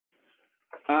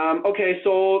Okay,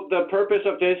 so the purpose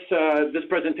of this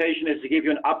presentation is to give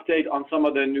you an update on some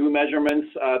of the new measurements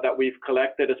that we've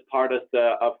collected as part of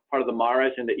the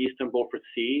MARES in the Eastern Beaufort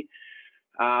Sea.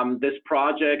 This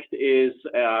project is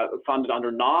funded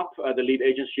under NOP. The lead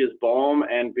agency is BOEM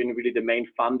and been really the main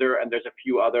funder, and there's a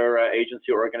few other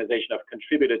agency or organizations that have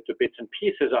contributed to bits and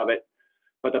pieces of it.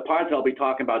 But the parts I'll be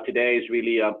talking about today is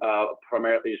really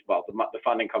primarily, well, the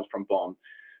funding comes from BOEM.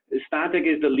 Santec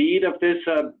is the lead of this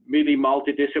really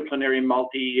multidisciplinary,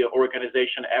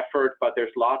 multi-organization effort, but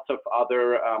there's lots of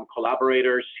other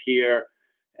collaborators here,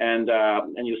 and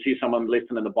you'll see some of them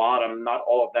listed in the bottom, not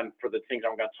all of them for the things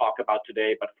I'm going to talk about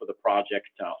today, but for the project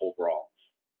overall.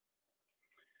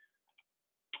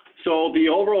 So the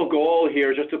overall goal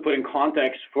here, just to put in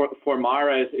context for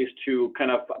MARES, is to kind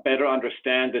of better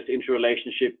understand this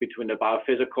interrelationship between the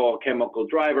biophysical chemical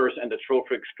drivers and the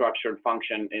trophic structure and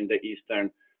function in the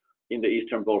Eastern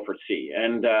Beaufort Sea.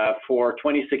 And for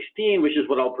 2016, which is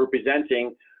what I'll be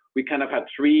presenting, we kind of had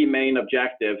three main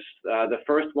objectives. The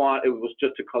first one, it was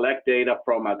just to collect data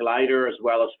from a glider as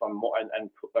well as from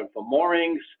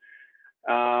moorings.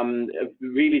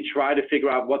 Really try to figure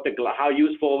out how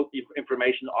useful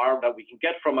information are that we can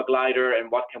get from a glider and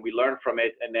what can we learn from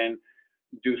it, and then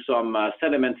do some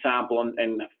sediment sample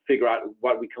and figure out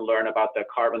what we can learn about the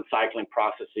carbon cycling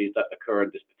processes that occur in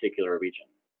this particular region.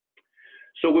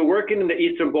 So we're working in the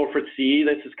Eastern Beaufort Sea.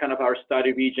 This is kind of our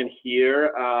study region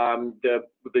here. The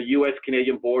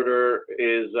US-Canadian border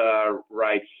is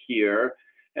right here.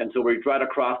 And so we're right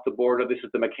across the border. This is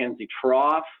the Mackenzie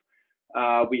Trough.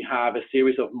 We have a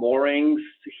series of moorings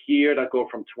here that go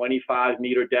from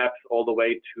 25-meter depth all the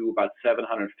way to about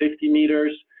 750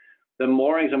 meters. The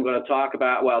moorings I'm going to talk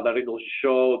about, well, that it will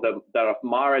show that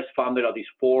MARES funded are these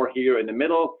four here in the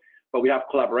middle, but we have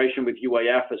collaboration with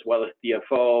UAF as well as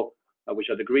DFO, which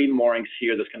are the green moorings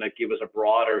here, that's going to give us a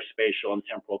broader spatial and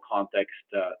temporal context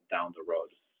down the road.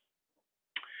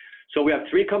 So we have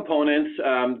three components.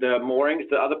 The moorings,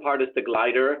 the other part is the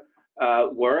glider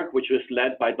work, which was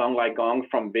led by Dong Lai Gong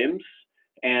from BIMS.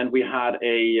 And we had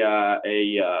a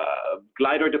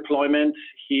glider deployment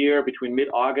here between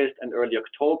mid-August and early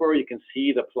October. You can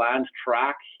see the planned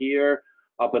track here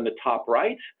up in the top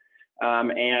right.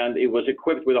 And it was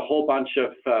equipped with a whole bunch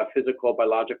of physical,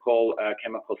 biological,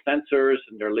 chemical sensors,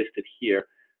 and they're listed here.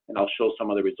 And I'll show some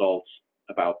of the results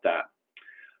about that.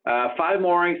 5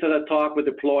 moorings that I talked were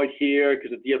deployed here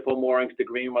because the DFO moorings, the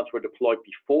green ones, were deployed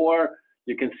before.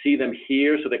 You can see them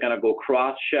here, so they're going to go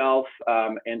cross-shelf,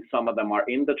 and some of them are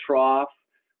in the trough.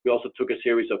 We also took a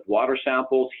series of water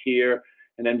samples here.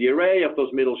 And then the array of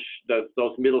those middle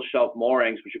shelf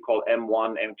moorings, which you call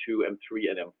M1, M2,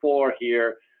 M3, and M4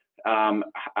 here,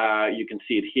 you can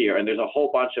see it here, and there's a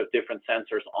whole bunch of different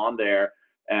sensors on there,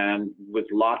 and with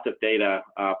lots of data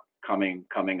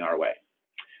coming our way.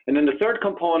 And then the third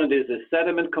component is the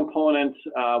sediment component,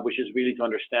 which is really to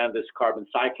understand this carbon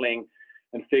cycling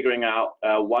and figuring out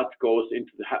what goes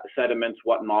into the sediments,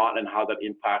 what not, and how that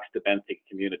impacts the benthic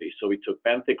community. So we took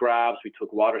benthigraphs, we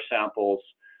took water samples,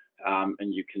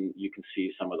 and you can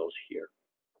see some of those here.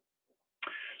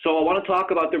 So I want to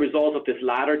talk about the results of this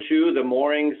latter two. The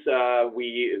moorings,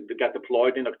 we got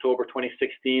deployed in October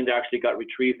 2016. They actually got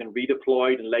retrieved and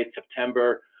redeployed in late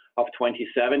September of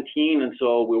 2017. And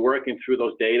so we're working through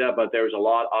those data, but there's a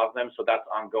lot of them, so that's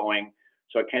ongoing.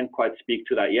 So I can't quite speak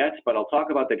to that yet, but I'll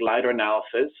talk about the glider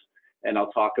analysis, and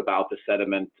I'll talk about the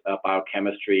sediment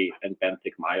biochemistry and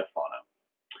benthic myofauna.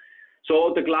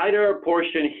 So the glider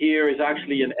portion here is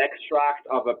actually an extract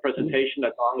of a presentation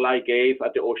that Dong Lai gave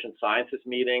at the Ocean Sciences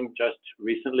meeting just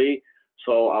recently.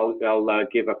 So I'll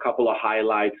give a couple of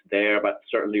highlights there, but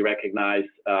certainly recognize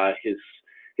his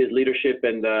leadership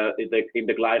in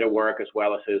the glider work as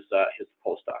well as his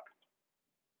postdoc.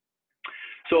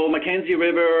 So Mackenzie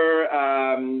River,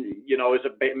 you know, is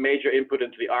a major input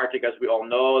into the Arctic, as we all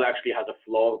know. It actually has a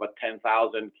flow of about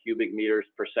 10,000 cubic meters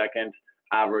per second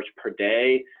average per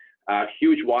day.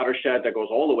 Huge watershed that goes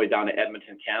all the way down to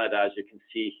Edmonton, Canada, as you can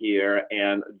see here,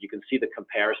 and you can see the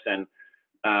comparison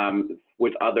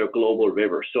with other global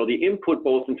rivers. So the input,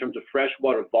 both in terms of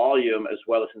freshwater volume as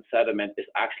well as in sediment, is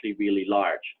actually really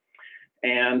large.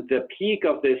 And the peak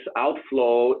of this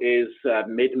outflow is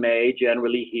mid-May,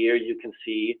 generally here you can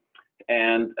see.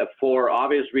 And for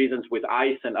obvious reasons with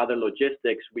ice and other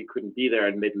logistics, we couldn't be there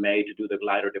in mid-May to do the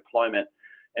glider deployment.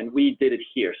 And we did it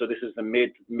here. So this is the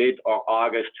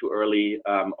mid-August to early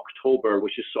October,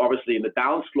 which is obviously in the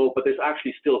downslope, but there's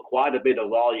actually still quite a bit of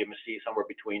volume. You see somewhere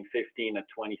between 15 and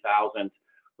 20,000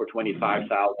 or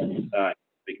 25,000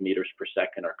 cubic meters per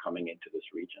second are coming into this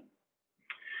region.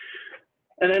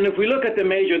 And then if we look at the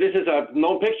major, this is a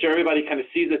known picture, everybody kind of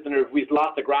sees this, and we've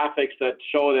lots of graphics that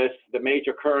show this, the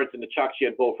major currents in the Chukchi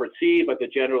and Beaufort Sea, but the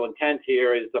general intent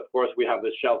here is, of course, we have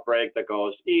the shelf break that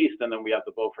goes east, and then we have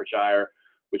the Beaufort Gyre,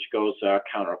 which goes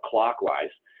counterclockwise.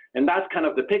 And that's kind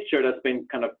of the picture that's been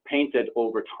kind of painted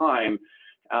over time.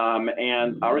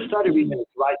 And our study region is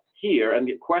right here, and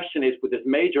the question is, with this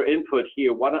major input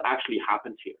here, what actually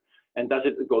happens here? And does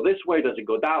it go this way? Does it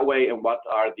go that way? And what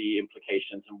are the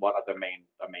implications? And what are the main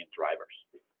drivers?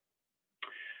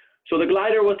 So the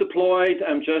glider was deployed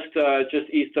just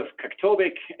east of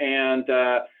Kaktovik, and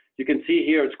you can see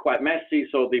here it's quite messy.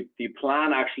 So the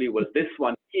plan actually was this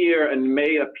one here, and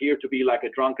may appear to be like a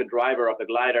drunken driver of the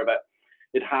glider, but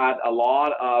it had a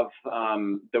lot of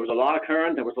there was a lot of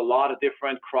current. There was a lot of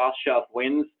different cross-shelf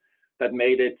winds that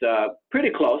made it pretty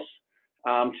close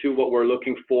to what we're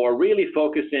looking for, really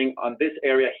focusing on this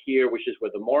area here, which is where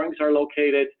the moorings are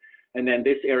located, and then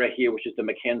this area here, which is the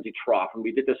Mackenzie Trough. And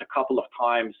we did this a couple of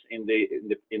times in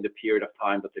the period of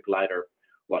time that the glider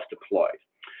was deployed.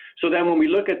 So then when we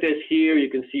look at this here, you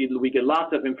can see we get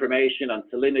lots of information on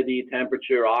salinity,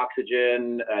 temperature,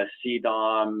 oxygen,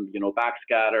 CDOM,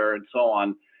 backscatter, and so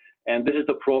on. And this is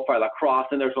the profile across,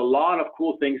 and there's a lot of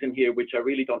cool things in here which I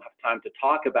really don't have time to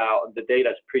talk about. The data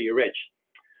is pretty rich.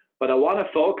 But I want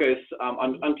to focus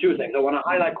on two things. I want to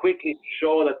highlight quickly to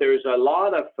show that there's a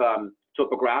lot of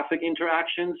topographic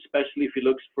interactions, especially if you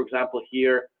look, for example,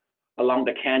 here along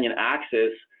the canyon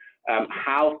axis,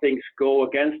 how things go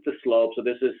against the slope. So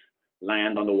this is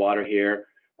land on the water here,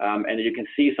 and you can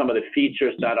see some of the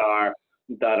features that are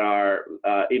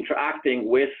interacting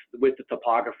with the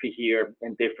topography here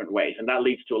in different ways, and that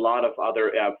leads to a lot of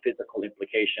other physical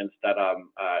implications that I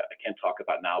can't talk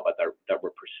about now, but that we're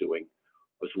pursuing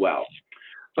as well.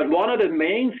 But one of the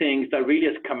main things that really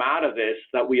has come out of this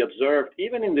that we observed,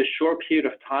 even in the short period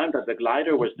of time that the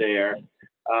glider was there,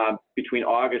 between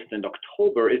August and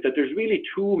October, is that there's really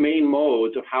two main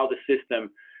modes of how the system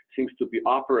seems to be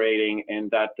operating, and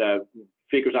that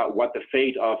figures out what the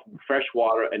fate of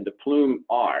freshwater and the plume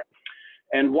are.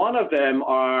 And one of them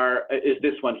is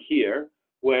this one here,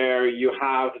 where you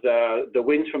have the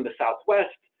winds from the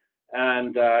southwest,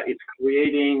 and it's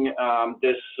creating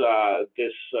this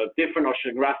different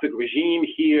oceanographic regime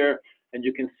here, and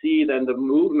you can see then the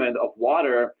movement of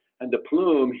water and the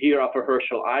plume here off of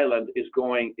Herschel Island is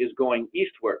going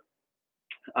eastward,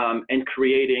 and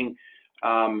creating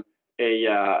a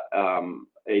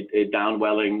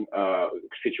downwelling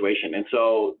situation. And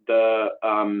so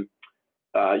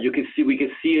we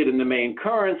can see it in the main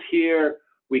currents here.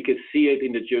 We could see it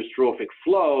in the geostrophic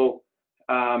flow.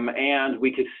 And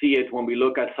we could see it when we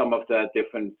look at some of the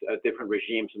different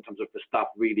regimes in terms of the stuff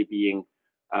really being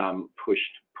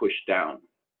pushed down.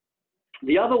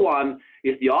 The other one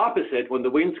is the opposite. When the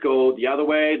winds go the other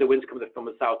way, the winds come from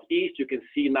the southeast. You can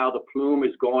see now the plume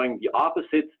is going the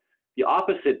opposite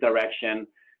direction.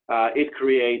 It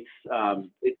creates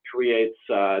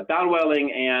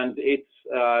downwelling, and it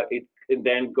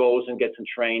then goes and gets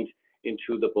entrained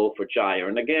into the Beaufort Gyre.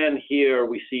 And again, here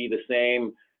we see the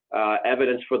same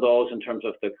evidence for those in terms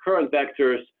of the current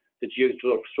vectors, the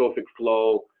geostrophic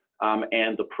flow,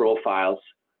 and the profiles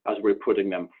as we're putting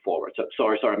them forward. So,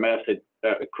 sorry, I may have said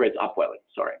it creates upwelling,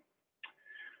 sorry.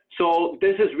 So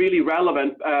this is really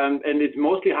relevant, and it's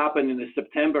mostly happened in the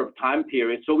September time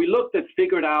period. So we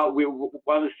figured out, we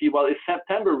want to see, well, is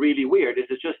September really weird? Is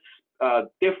it just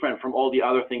different from all the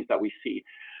other things that we see?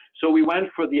 So we went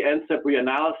for the NCEP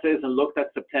reanalysis and looked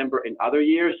at September in other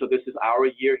years. So this is our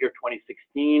year here,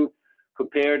 2016,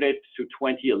 compared it to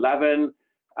 2011,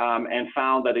 and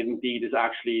found that it indeed is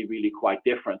actually really quite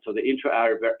different. So the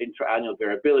intra-annual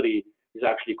variability is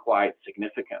actually quite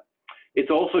significant. It's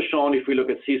also shown if we look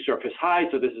at sea surface height.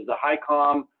 So this is the high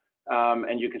com,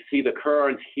 and you can see the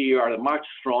currents here are much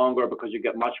stronger because you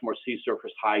get much more sea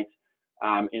surface height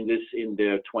in the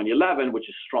 2011, which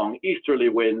is strong easterly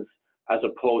winds, as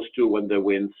opposed to when the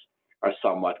winds are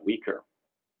somewhat weaker.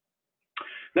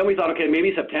 Then we thought, okay,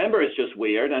 maybe September is just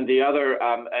weird, and the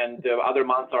other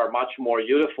months are much more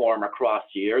uniform across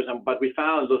years. But we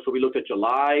found, so we looked at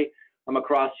July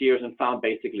across years and found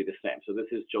basically the same. So this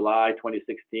is July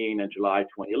 2016 and July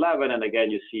 2011, and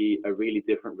again you see a really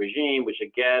different regime, which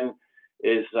again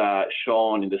is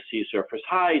shown in the sea surface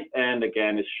height, and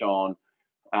again is shown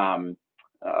in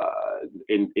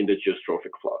the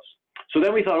geostrophic flows. So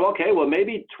then we thought, okay, well,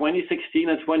 maybe 2016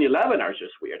 and 2011 are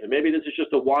just weird, and maybe this is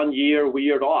just a 1 year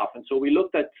weird off. And so we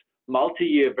looked at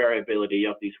multi-year variability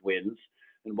of these winds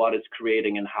and what it's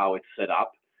creating and how it's set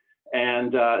up.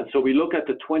 And so we look at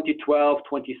the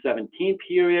 2012-2017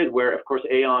 period, where, of course,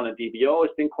 AON and DBO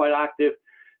has been quite active.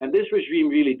 And this regime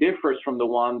really differs from the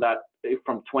one that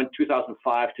from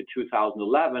 2005 to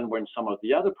 2011, when some of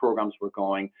the other programs were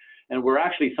going, and were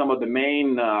actually some of the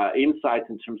main insights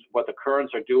in terms of what the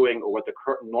currents are doing or what the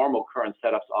normal current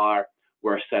setups are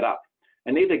were set up.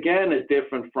 And it again is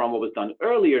different from what was done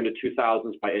earlier in the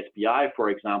 2000s by SBI, for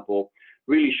example,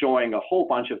 really showing a whole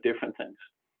bunch of different things.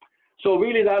 So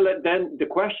really then the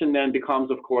question then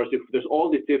becomes, of course, if there's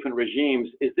all these different regimes,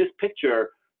 is this picture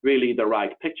really the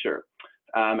right picture?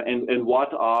 And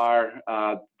what are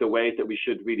the ways that we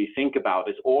should really think about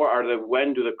this? Or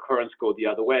when do the currents go the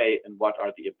other way, and what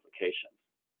are the implications?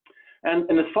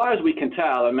 And as far as we can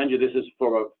tell, I mentioned this is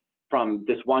from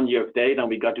this 1 year of data, and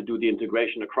we got to do the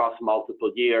integration across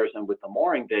multiple years and with the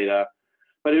mooring data,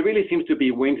 but it really seems to be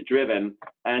wind-driven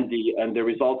and the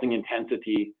resulting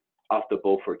intensity of the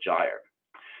Beaufort Gyre.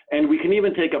 And we can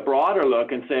even take a broader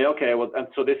look and say, okay, well, and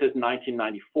so this is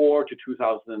 1994 to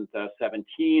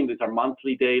 2017. These are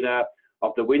monthly data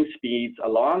of the wind speeds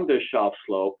along the shelf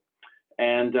slope.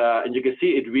 And you can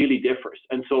see it really differs.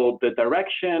 And so the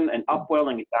direction and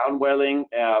upwelling and downwelling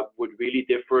would really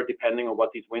differ depending on what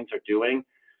these winds are doing.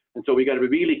 And so we got to be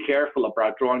really careful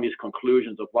about drawing these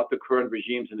conclusions of what the current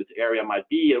regimes in this area might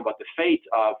be and what the fate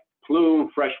of plume,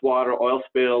 freshwater, oil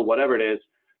spill, whatever it is,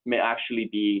 may actually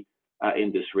be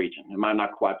in this region. It might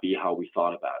not quite be how we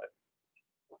thought about it.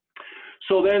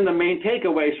 So then the main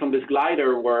takeaways from this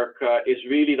glider work is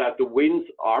really that the winds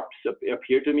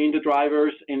appear to mean the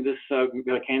drivers in this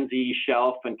Mackenzie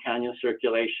shelf and canyon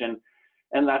circulation,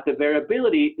 and that the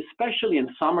variability, especially in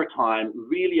summertime,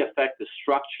 really affect the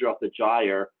structure of the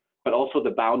gyre, but also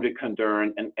the boundary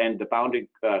condurn and the boundary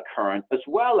current, as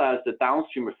well as the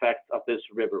downstream effects of this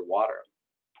river water.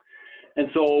 And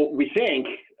so we think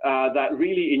that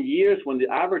really in years when the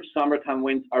average summertime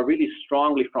winds are really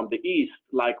strongly from the east,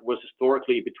 like was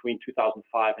historically between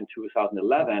 2005 and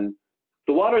 2011,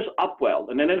 the water is upwelled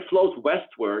and then it flows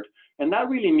westward. And that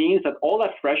really means that all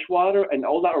that fresh water and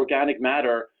all that organic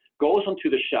matter goes onto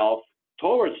the shelf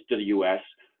towards the US,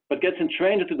 but gets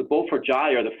entrained into the Beaufort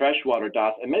Gyre, the freshwater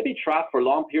does, and maybe trapped for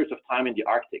long periods of time in the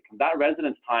Arctic. And that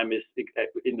residence time is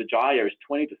in the gyre is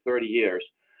 20 to 30 years.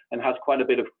 And has quite a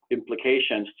bit of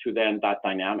implications to then that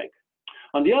dynamic.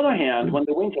 On the other hand, when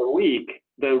the winds are weak,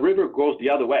 the river goes the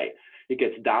other way. It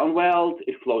gets downwelled,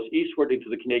 it flows eastward into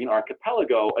the Canadian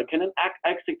archipelago, and can then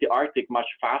exit the Arctic much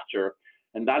faster,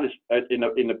 and that is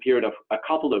in a period of a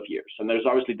couple of years. And there's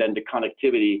obviously then the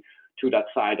connectivity to that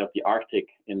side of the Arctic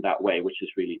in that way, which is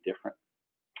really different.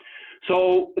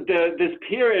 So this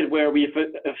period where we've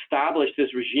established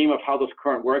this regime of how this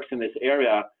current works in this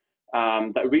area,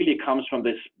 that really comes from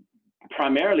this,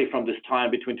 primarily from this time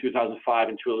between 2005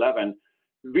 and 2011,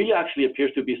 really actually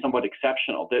appears to be somewhat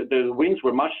exceptional. The winds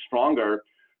were much stronger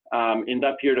in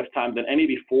that period of time than any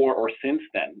before or since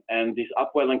then. And these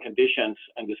upwelling conditions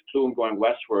and this plume going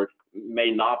westward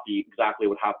may not be exactly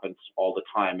what happens all the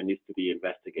time and needs to be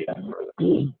investigated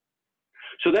further.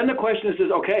 So then the question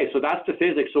is, okay, so that's the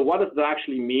physics. So what does that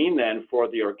actually mean then for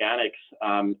the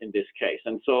organics in this case?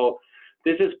 And so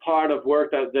this is part of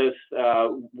work that this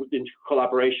in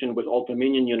collaboration with Old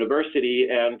Dominion University,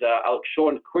 and I'll show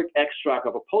a quick extract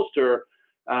of a poster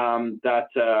that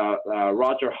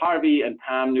Roger Harvey and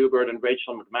Pam Newbert and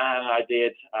Rachel McMahon and I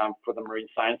did for the Marine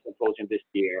Science Symposium this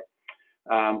year,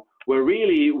 where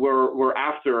really we're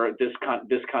after this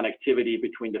connectivity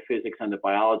between the physics and the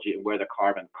biology and where the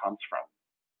carbon comes from.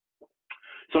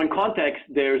 So in context,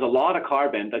 there's a lot of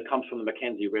carbon that comes from the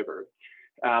Mackenzie River.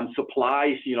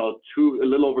 Supplies, a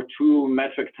little over 2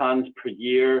 metric tons per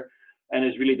year, and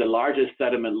is really the largest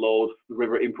sediment load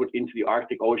river input into the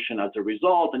Arctic Ocean as a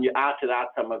result. And you add to that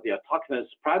some of the autochthonous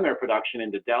primary production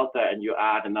in the Delta, and you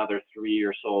add another 3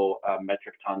 or so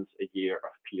metric tons a year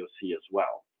of POC as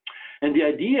well. And the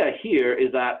idea here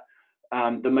is that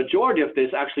the majority of this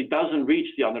actually doesn't reach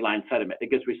the underlying sediment. It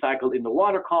gets recycled in the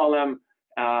water column,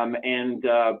 and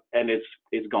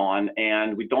it's gone,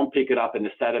 and we don't pick it up in the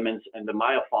sediments, and the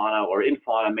myofauna or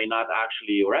infauna may not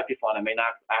actually, or epifauna may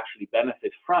not actually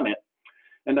benefit from it.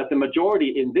 And that the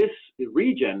majority in this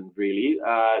region really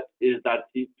is that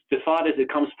the thought is it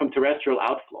comes from terrestrial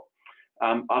outflow,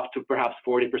 up to perhaps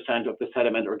 40% of the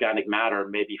sediment organic matter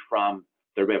maybe from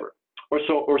the river, or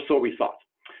so we thought.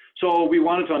 So we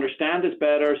wanted to understand this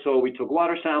better, so we took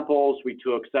water samples, we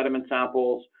took sediment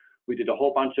samples, we did a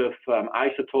whole bunch of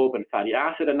isotope and fatty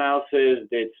acid analysis,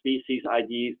 did species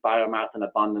IDs, biomass and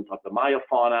abundance of the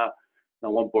myofauna. I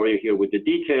won't bore you here with the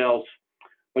details,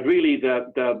 but really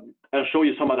I'll show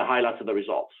you some of the highlights of the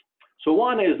results. So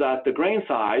one is that the grain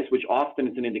size, which often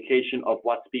is an indication of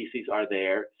what species are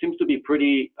there, seems to be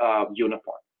pretty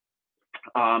uniform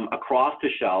across the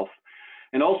shelf.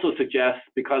 and also suggests,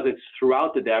 because it's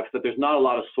throughout the depth, that there's not a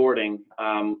lot of sorting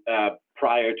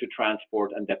prior to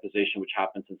transport and deposition, which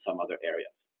happens in some other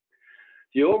areas.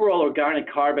 The overall organic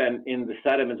carbon in the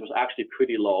sediments was actually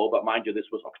pretty low, but mind you, this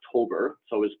was October,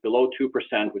 so it's below 2%,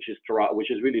 which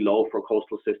is really low for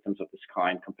coastal systems of this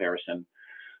kind comparison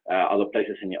other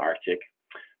places in the Arctic.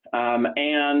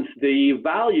 And the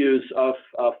values of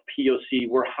POC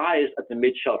were highest at the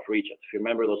mid-shelf regions. If you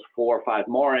remember those 4 or 5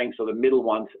 moorings, so the middle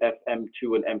ones,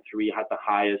 M2 and M3, had the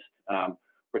highest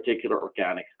particular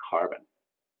organic carbon.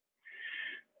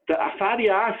 The fatty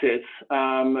acids,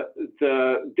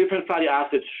 the different fatty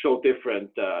acids show different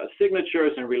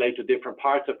signatures and relate to different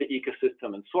parts of the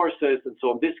ecosystem and sources. And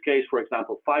so in this case, for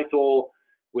example, phytol,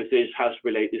 which is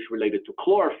related to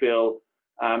chlorophyll,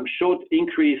 showed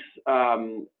increase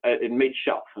in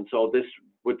mid-shelf. And so this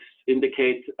would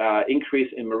indicate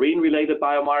increase in marine-related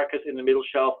biomarkers in the middle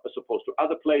shelf as opposed to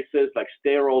other places like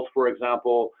sterols, for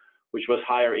example, which was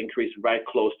higher increase right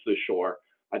close to the shore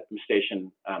at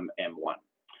station M1.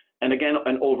 And again,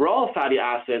 an overall fatty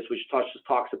acids, which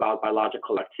talks about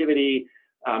biological activity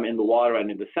in the water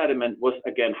and in the sediment, was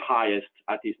again highest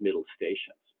at these middle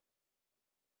stations.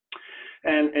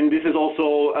 And this is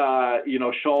also,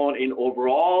 shown in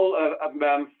overall,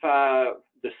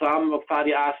 the sum of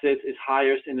fatty acids is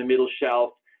highest in the middle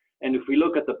shelf. And if we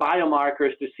look at the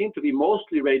biomarkers, they seem to be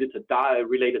mostly related to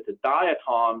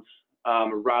diatoms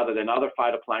rather than other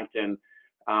phytoplankton,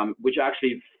 which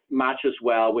actually matches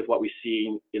well with what we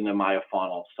see in the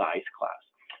myofaunal size class.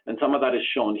 And some of that is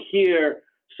shown here.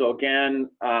 So again,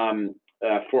 for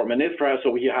foraminifera, so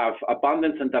we have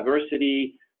abundance and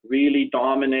diversity really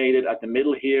dominated at the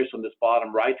middle here. So in this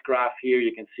bottom right graph here,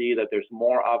 you can see that there's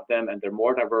more of them and they're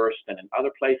more diverse than in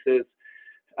other places.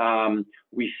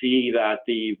 We see that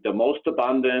the most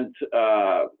abundant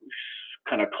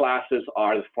kind of classes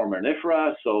are the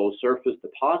foraminifera, so surface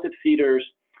deposit feeders.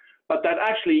 But that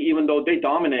actually, even though they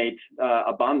dominate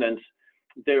abundance,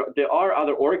 there are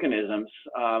other organisms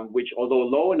which, although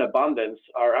low in abundance,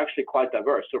 are actually quite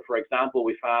diverse. So for example,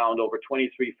 we found over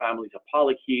 23 families of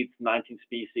polychaetes, 19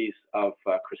 species of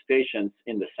crustaceans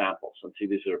in the samples. And see,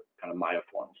 these are kind of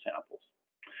myofaunal samples.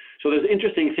 So there's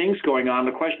interesting things going on.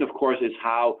 The question, of course, is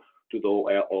how do they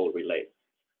all relate?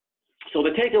 So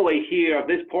the takeaway here of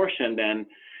this portion then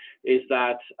is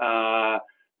that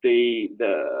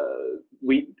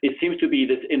it seems to be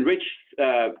this enriched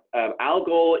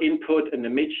algal input in the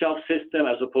mid-shelf system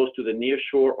as opposed to the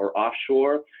nearshore or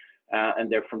offshore,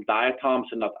 and they're from diatoms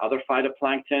and not other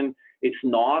phytoplankton. It's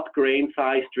not grain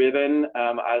size driven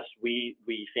as we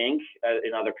think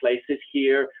in other places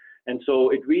here. And so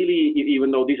it really,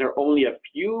 even though these are only a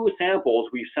few samples,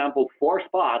 we've sampled 4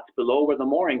 spots below where the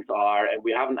moorings are, and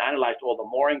we haven't analyzed all the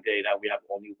mooring data. We have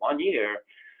only 1 year.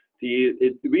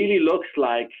 It really looks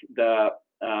like the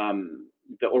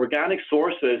organic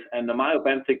sources and the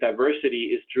myobenthic diversity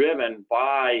is driven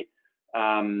by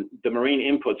the marine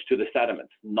inputs to the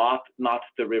sediments, not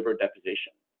the river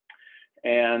deposition.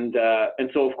 And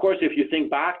so, of course, if you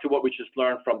think back to what we just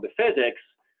learned from the physics,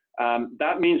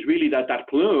 that means really that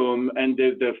plume and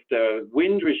the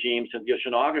wind regimes and the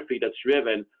oceanography that's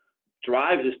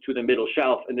drives us to the middle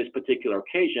shelf in this particular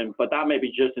occasion, but that may be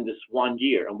just in this 1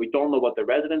 year. And we don't know what the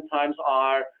residence times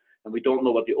are, and we don't know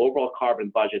what the overall carbon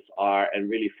budgets are. And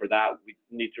really for that, we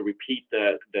need to repeat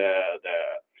the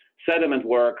sediment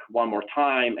work one more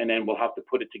time, and then we'll have to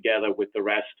put it together with the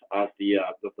rest of the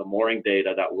mooring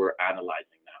data that we're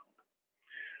analyzing now.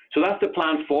 So that's the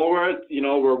plan forward.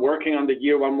 We're working on the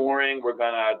year 1 mooring.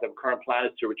 The current plan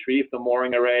is to retrieve the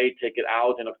mooring array, take it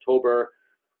out in October.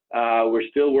 We're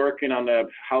still working on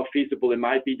how feasible it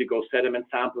might be to go sediment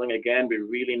sampling again. It'd be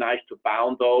really nice to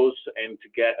bound those and to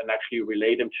get and actually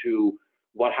relate them to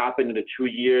what happened in the 2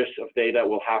 years of data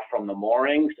we'll have from the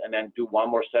moorings, and then do 1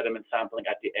 more sediment sampling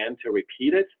at the end to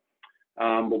repeat it.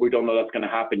 But we don't know that's going to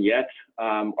happen yet.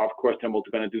 Of course, then we're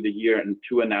going to do the year and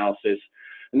 2 analysis.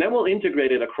 And then we'll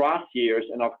integrate it across years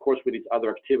and, of course, with these other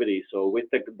activities. So with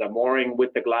the mooring,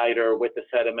 with the glider, with the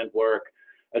sediment work,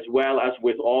 as well as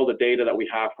with all the data that we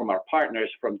have from our partners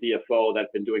from DFO that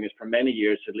have been doing this for many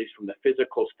years, at least from the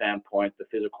physical standpoint, the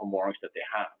physical moorings that they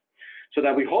have. So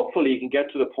that we hopefully can get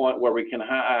to the point where we can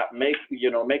make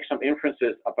some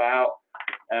inferences about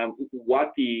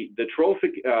what the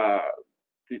trophic,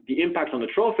 the impact on the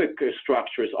trophic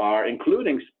structures are,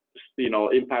 including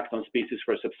impact on species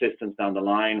for subsistence down the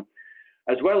line,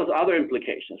 as well as other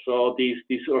implications. So these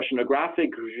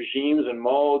oceanographic regimes and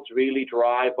modes really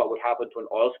drive what would happen to an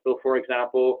oil spill, for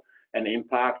example, and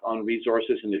impact on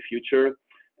resources in the future.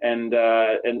 And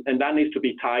that needs to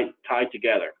be tied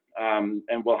together.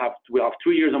 And we'll have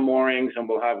 2 years of moorings, and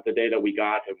we'll have the data we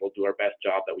got, and we'll do our best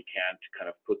job that we can to kind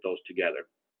of put those together.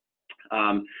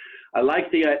 I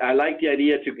like the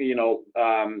idea to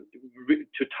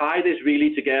to tie this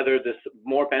really together, this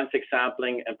more benthic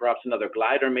sampling and perhaps another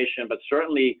glider mission, but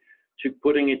certainly to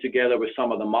putting it together with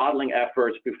some of the modeling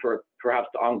efforts before perhaps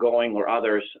the ongoing or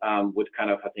others would kind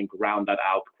of, I think, round that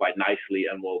out quite nicely,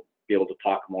 and we'll be able to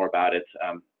talk more about it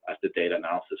as the data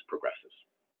analysis progresses.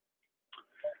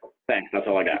 Thanks, that's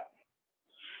all I got.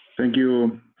 Thank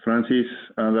you, Francis.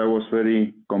 That was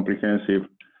very comprehensive.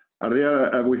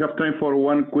 We have time for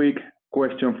one quick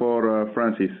question for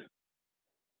Francis.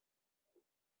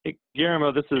 Hey,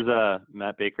 Guillermo, this is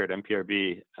Matt Baker at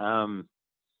MPRB.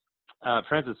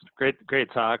 Francis,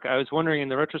 great talk. I was wondering, in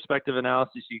the retrospective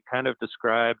analysis, you kind of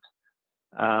described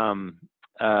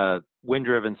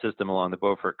wind-driven system along the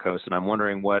Beaufort coast, and I'm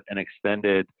wondering what an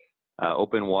extended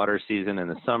open water season in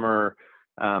the summer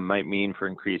might mean for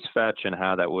increased fetch, and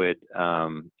how that would,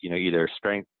 either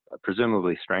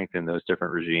presumably strengthen those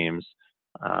different regimes,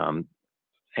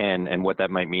 and what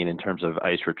that might mean in terms of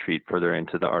ice retreat further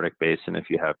into the Arctic basin if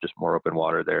you have just more open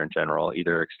water there in general,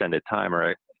 either extended time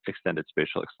or extended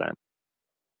spatial extent.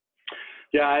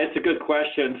 Yeah, it's a good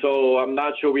question. So I'm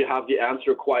not sure we have the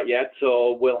answer quite yet.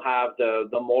 So we'll have the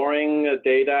mooring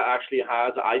data actually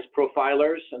has ice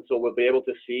profilers, and so we'll be able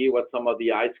to see what some of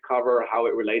the ice cover, how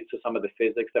it relates to some of the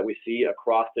physics that we see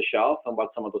across the shelf, and what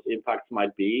some of those impacts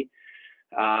might be.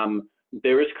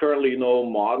 There is currently no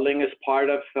modeling as part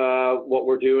of what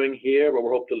we're doing here, but we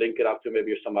hope to link it up to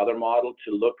maybe some other model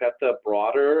to look at the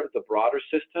broader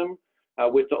system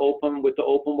with the open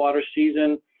water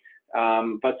season.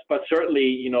 But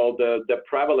certainly, the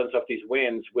prevalence of these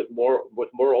winds with more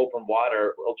open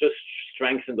water will just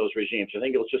strengthen those regimes. I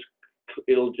think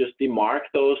it'll just demark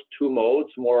those two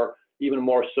modes even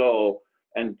more so,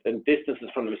 and distances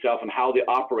from themselves and how they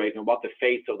operate and what the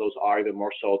fates of those are even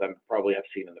more so than probably have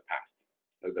seen in the past.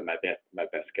 That would be my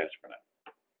best guess for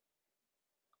now.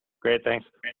 Great, thanks.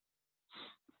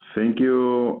 Thank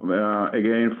you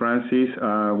again, Francis.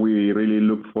 We really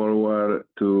look forward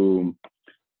to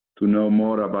know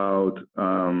more about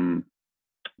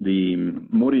the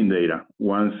mooring data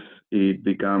once it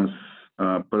becomes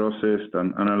processed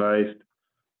and analyzed.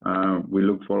 We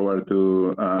look forward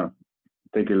to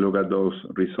take a look at those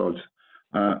results.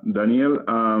 Danielle,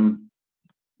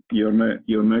 your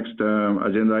next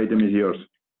agenda item is yours.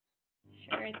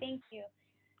 Sure, thank you.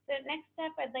 So next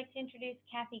up, I'd like to introduce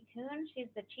Cathy Coon.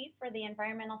 She's the Chief for the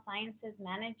Environmental Sciences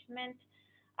Management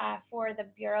for the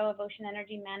Bureau of Ocean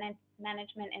Energy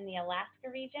Management in the Alaska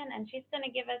region, and she's going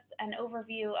to give us an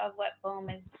overview of what BOEM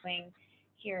is doing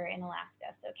here in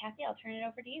Alaska. So Cathy, I'll turn it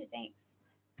over to you. Thanks.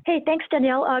 Hey, thanks,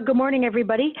 Danielle. Good morning,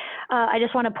 everybody. I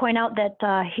just want to point out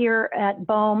that here at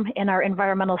BOEM in our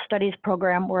environmental studies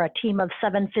program, we're a team of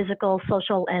 7 physical,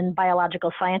 social, and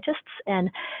biological scientists,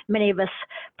 and many of us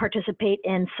participate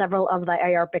in several of the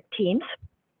IARPIC teams.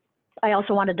 I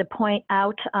also wanted to point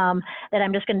out that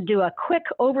I'm just going to do a quick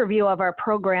overview of our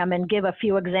program and give a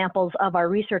few examples of our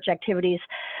research activities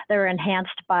that are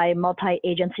enhanced by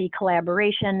multi-agency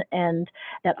collaboration and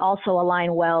that also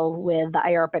align well with the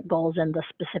IARPIC goals and the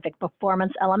specific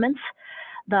performance elements.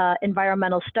 The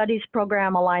environmental studies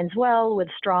program aligns well with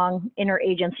strong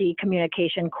interagency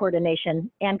communication,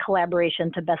 coordination, and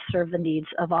collaboration to best serve the needs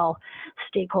of all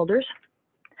stakeholders.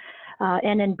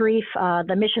 And in brief,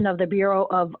 the mission of the Bureau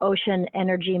of Ocean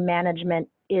Energy Management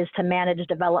is to manage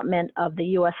development of the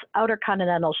U.S. Outer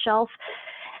Continental Shelf,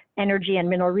 energy and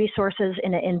mineral resources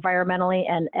in an environmentally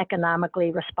and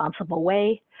economically responsible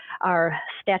way. Our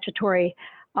statutory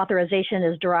authorization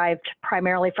is derived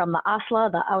primarily from the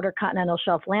OSLA, the Outer Continental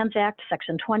Shelf Lands Act,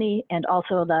 Section 20, and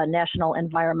also the National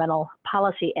Environmental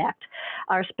Policy Act.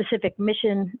 Our specific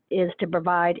mission is to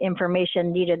provide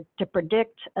information needed to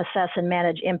predict, assess, and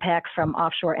manage impacts from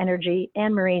offshore energy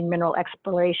and marine mineral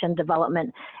exploration,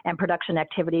 development, and production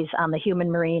activities on the human,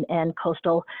 marine, and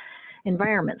coastal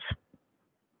environments.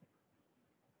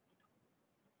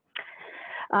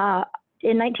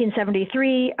 In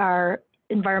 1973, our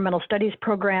environmental studies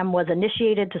program was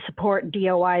initiated to support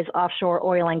DOI's offshore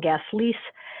oil and gas lease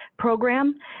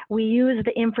program. We use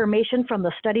the information from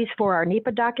the studies for our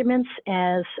NEPA documents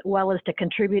as well as to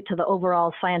contribute to the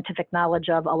overall scientific knowledge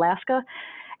of Alaska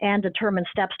and determine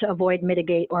steps to avoid,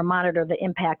 mitigate, or monitor the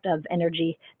impact of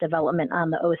energy development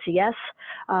on the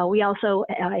OCS. We also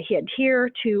adhere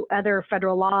to other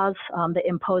federal laws that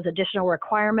impose additional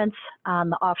requirements on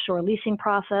the offshore leasing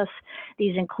process.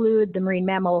 These include the Marine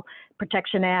Mammal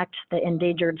Protection Act, the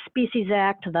Endangered Species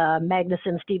Act, the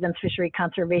Magnuson-Stevens Fishery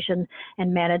Conservation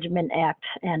and Management Act,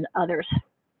 and others.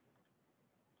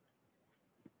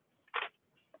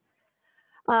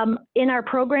 In our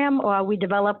program, we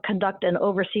develop, conduct, and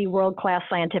oversee world-class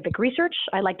scientific research.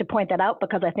 I like to point that out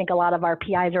because I think a lot of our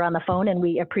PIs are on the phone, and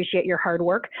we appreciate your hard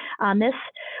work on this.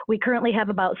 We currently have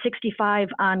about 65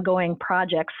 ongoing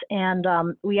projects, and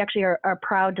we actually are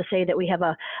proud to say that we have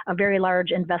a very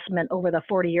large investment over the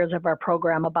 40 years of our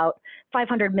program, about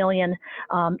 $500 million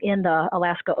in the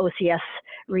Alaska OCS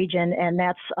region, and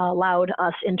that's allowed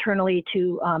us internally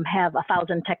to have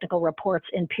 1,000 technical reports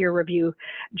in peer review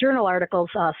journal articles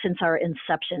since our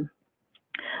inception.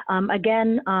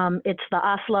 Again, it's the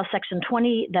OSLA Section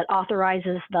 20 that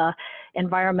authorizes the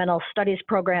Environmental Studies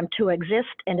Program to exist,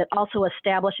 and it also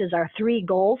establishes our 3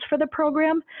 goals for the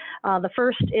program. The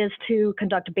first is to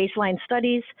conduct baseline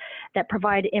studies that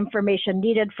provide information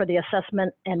needed for the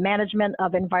assessment and management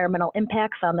of environmental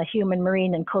impacts on the human,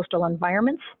 marine, and coastal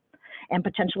environments and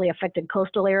potentially affected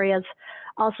coastal areas.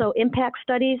 Also, impact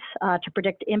studies to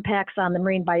predict impacts on the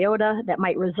marine biota that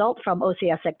might result from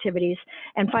OCS activities.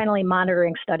 And finally,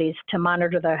 monitoring studies to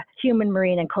monitor the human,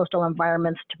 marine, and coastal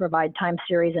environments to provide time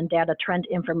series and data trend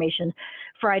information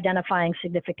for identifying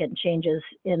significant changes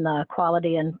in the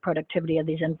quality and productivity of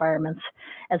these environments,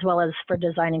 as well as for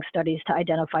designing studies to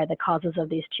identify the causes of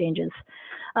these changes.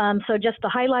 So just to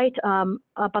highlight,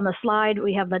 up on the slide,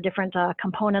 we have the different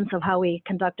components of how we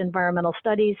conduct environmental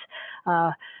studies,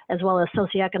 as well as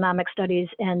socioeconomic studies,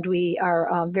 and we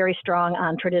are very strong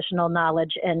on traditional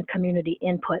knowledge and community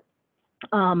input.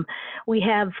 We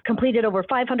have completed over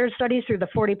 500 studies through the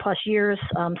 40+ years,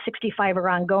 65 are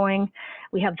ongoing.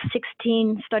 We have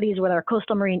 16 studies with our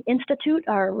Coastal Marine Institute,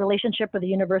 our relationship with the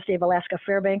University of Alaska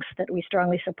Fairbanks that we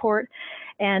strongly support.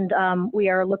 And we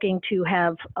are looking to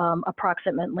have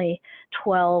approximately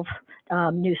 12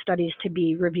 new studies to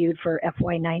be reviewed for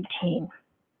FY19.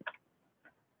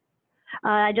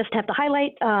 I just have to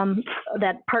highlight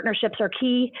that partnerships are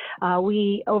key.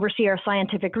 We oversee our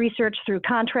scientific research through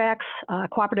contracts,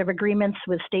 cooperative agreements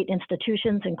with state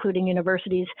institutions, including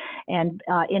universities, and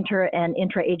inter- and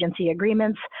intra-agency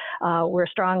agreements. We're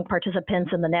strong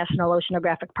participants in the National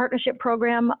Oceanographic Partnership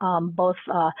Program. Both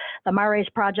the MARES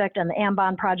project and the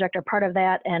AMBON project are part of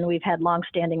that, and we've had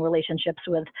long-standing relationships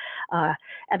with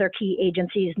other key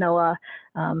agencies, NOAA,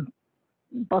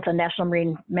 both the National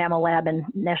Marine Mammal Lab and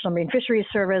National Marine Fisheries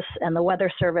Service and the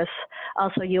Weather Service,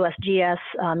 also USGS,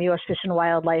 U.S. Fish and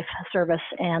Wildlife Service,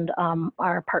 and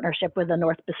our partnership with the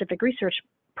North Pacific Research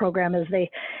Program as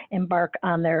they embark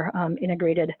on their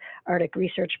integrated Arctic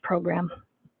research program.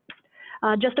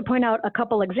 Just to point out a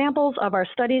couple examples of our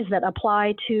studies that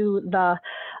apply to the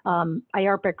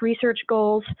IARPC research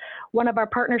goals. One of our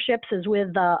partnerships is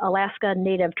with the Alaska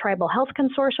Native Tribal Health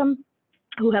Consortium,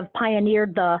 who have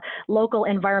pioneered the Local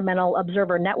Environmental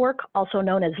Observer Network, also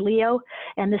known as LEO,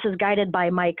 and this is guided by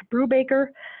Mike Brubaker.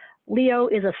 LEO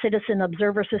is a citizen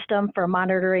observer system for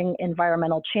monitoring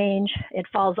environmental change. It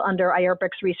falls under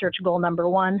IARPC's research goal number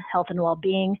 1, health and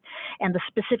well-being, and the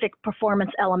specific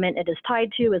performance element it is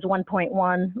tied to is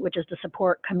 1.1, which is to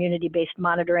support community-based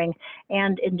monitoring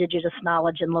and indigenous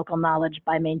knowledge and local knowledge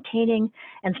by maintaining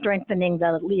and strengthening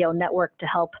the LEO network to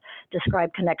help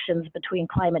describe connections between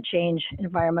climate change,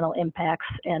 environmental impacts,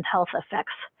 and health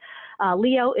effects.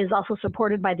 LEO is also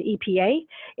supported by the EPA.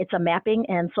 It's a mapping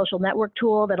and social network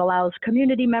tool that allows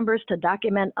community members to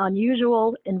document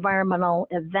unusual environmental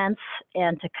events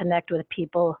and to connect with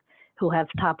people who have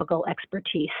topical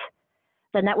expertise.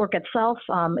 The network itself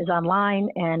is online,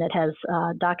 and it has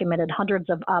documented hundreds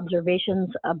of observations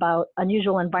about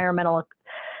unusual environmental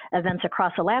events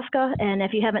across Alaska. And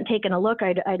if you haven't taken a look,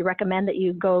 I'd recommend that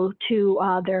you go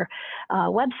to their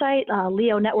website,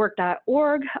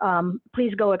 leonetwork.org.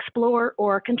 Please go explore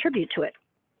or contribute to it.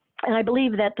 And I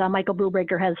believe that Michael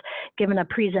Brubaker has given a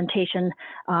presentation,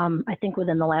 I think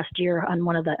within the last year, on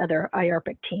one of the other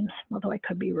IARPC teams, although I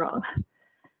could be wrong.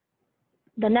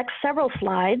 The next several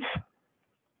slides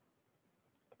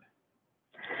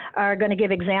are going to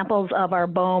give examples of our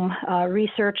BOEM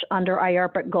research under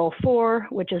IARPC Goal 4,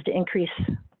 which is to increase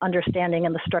understanding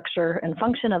and the structure and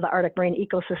function of the Arctic marine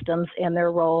ecosystems and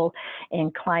their role in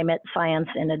climate science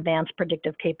and advanced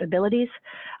predictive capabilities.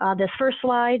 This first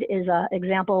slide is an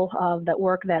example of the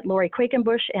work that Lori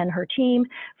Quakenbush and her team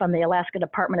from the Alaska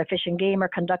Department of Fish and Game are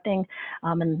conducting,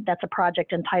 and that's a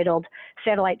project entitled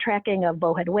Satellite Tracking of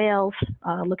Bowhead Whales,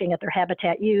 looking at their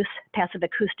habitat use, passive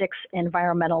acoustics,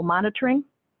 environmental monitoring.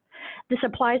 This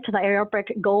applies to the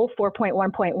IARPC Goal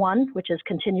 4.1.1, which is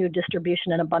continued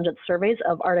distribution and abundance surveys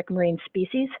of Arctic marine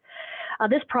species.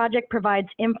 This project provides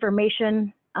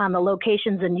information on the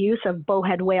locations and use of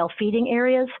bowhead whale feeding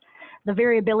areas, the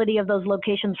variability of those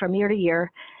locations from year to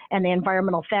year, and the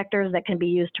environmental factors that can be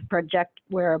used to project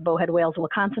where bowhead whales will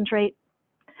concentrate.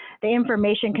 The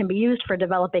information can be used for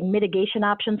developing mitigation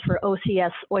options for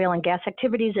OCS oil and gas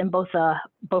activities in both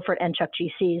Beaufort and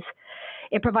Chukchi Seas.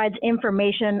 It provides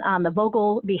information on the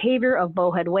vocal behavior of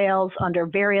bowhead whales under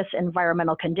various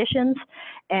environmental conditions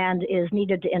and is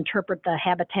needed to interpret the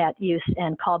habitat use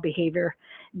and call behavior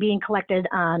being collected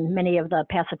on many of the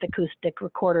passive acoustic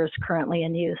recorders currently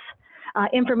in use.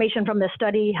 Information from this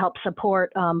study helps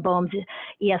support BOEM's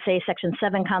ESA Section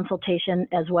 7 consultation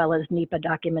as well as NEPA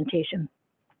documentation.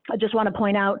 I just want to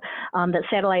point out that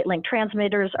satellite link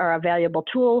transmitters are a valuable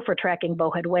tool for tracking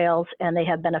bowhead whales, and they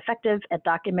have been effective at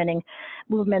documenting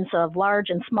movements of large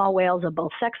and small whales of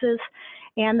both sexes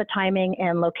and the timing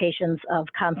and locations of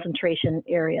concentration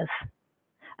areas.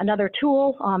 Another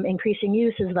tool increasing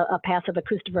use is the passive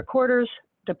acoustic recorders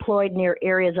deployed near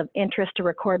areas of interest to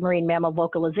record marine mammal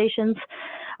vocalizations.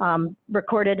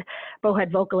 Recorded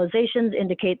bowhead vocalizations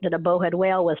indicate that a bowhead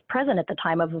whale was present at the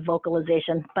time of a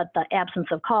vocalization, but the absence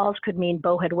of calls could mean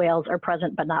bowhead whales are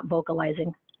present but not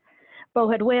vocalizing.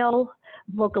 Bowhead whale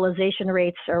vocalization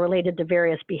rates are related to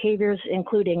various behaviors,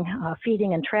 including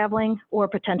feeding and traveling, or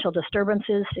potential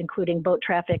disturbances, including boat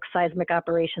traffic, seismic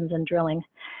operations, and drilling.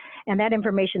 And that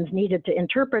information is needed to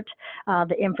interpret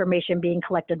the information being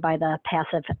collected by the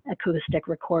passive acoustic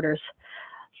recorders.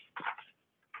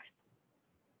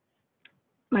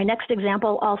 My next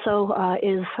example also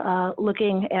is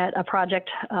looking at a project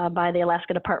by the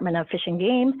Alaska Department of Fish and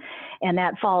Game, and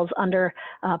that falls under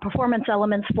Performance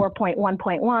Elements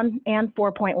 4.1.1 and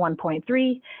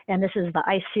 4.1.3, and this is the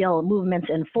ice seal movements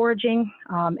and foraging,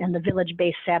 and the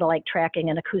village-based satellite tracking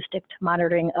and acoustic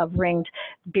monitoring of ringed,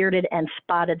 bearded, and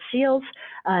spotted seals,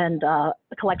 and a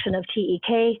collection of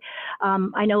TEK.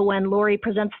 I know when Lori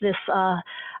presents this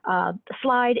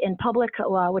slide in public,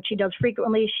 which she does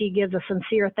frequently, she gives a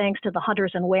sincere thanks to the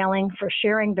hunters and whaling for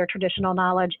sharing their traditional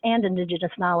knowledge and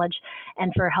indigenous knowledge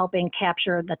and for helping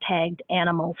capture the tagged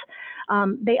animals.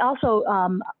 They also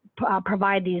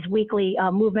provide these weekly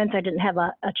movements. I didn't have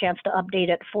a chance to update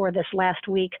it for this last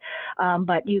week,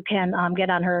 but you can get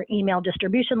on her email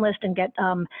distribution list and get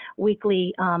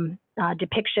weekly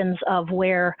depictions of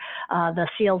where the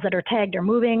seals that are tagged are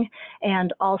moving.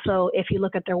 And also, if you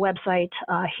look at their website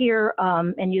here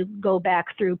and you go back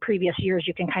through previous years,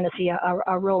 you can kind of see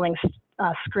a rolling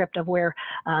script of where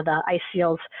the ice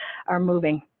seals are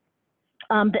moving.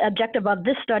 The objective of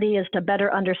this study is to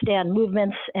better understand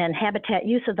movements and habitat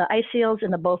use of the ice seals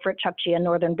in the Beaufort, Chukchi, and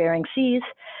Northern Bering Seas.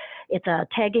 It's a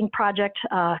tagging project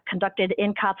conducted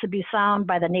in Kotzebue Sound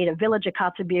by the native village of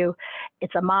Kotzebue.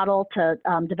 It's a model to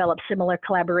develop similar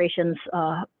collaborations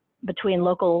between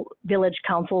local village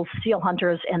councils, seal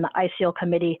hunters, and the Ice Seal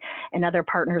Committee and other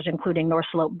partners, including North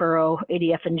Slope Borough,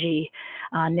 ADF&G,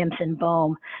 NIMS, and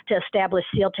BOEM, to establish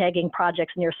seal tagging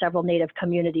projects near several native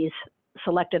communities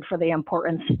selected for the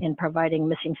importance in providing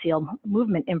missing seal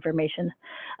movement information.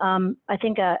 I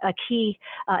think a key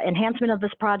enhancement of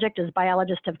this project is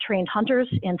biologists have trained hunters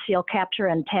in seal capture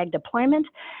and tag deployment,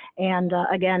 and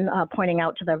again, pointing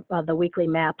out to the weekly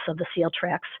maps of the seal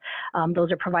tracks. Those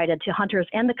are provided to hunters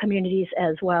and the communities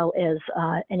as well as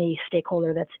any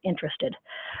stakeholder that's interested.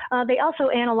 They also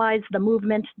analyze the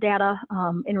movement data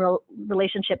in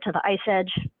relationship to the ice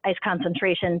edge, ice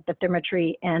concentration,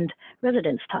 bathymetry, and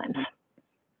residence times.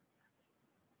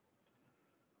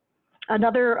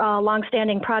 Another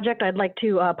longstanding project I'd like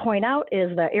to point out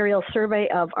is the aerial survey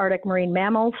of Arctic marine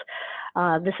mammals.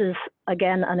 This is,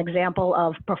 again, an example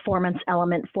of Performance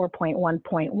Element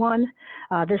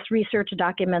 4.1.1. This research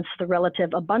documents the relative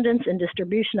abundance and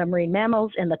distribution of marine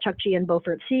mammals in the Chukchi and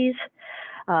Beaufort Seas.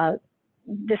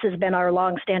 This has been our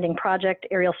long-standing project.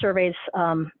 Aerial surveys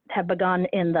have begun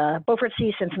in the Beaufort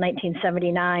Sea since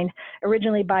 1979,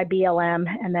 originally by BLM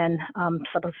and then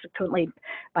subsequently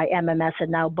by MMS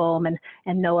and now BOEM,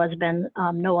 and NOAA's been,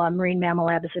 NOAA Marine Mammal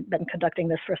Lab has been conducting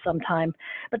this for some time.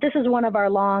 But this is one of our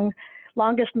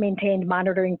longest maintained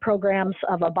monitoring programs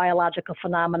of a biological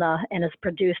phenomena and has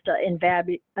produced an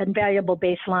invaluable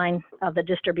baseline of the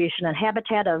distribution and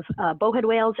habitat of bowhead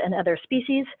whales and other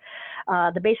species.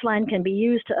 The baseline can be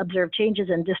used to observe changes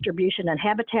in distribution and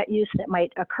habitat use that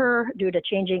might occur due to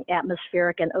changing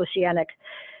atmospheric and oceanic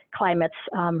climates,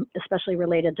 especially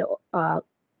related to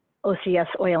OCS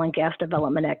oil and gas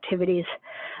development activities.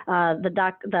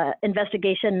 The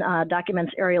investigation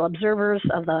documents aerial observers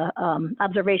of the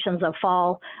observations of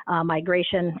fall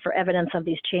migration for evidence of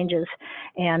these changes,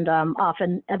 and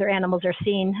often other animals are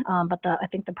seen, but I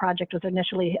think the project was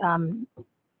initially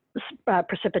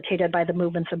precipitated by the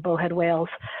movements of bowhead whales.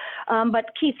 But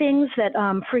key things that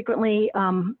frequently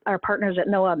our partners at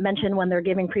NOAA mention when they're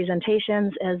giving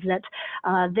presentations is that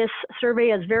this survey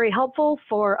is very helpful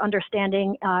for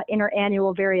understanding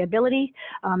interannual variability.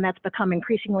 That's become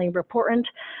increasingly important.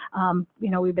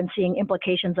 We've been seeing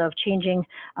implications of changing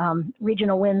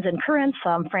regional winds and currents.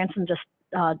 Franson just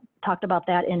talked about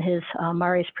that in his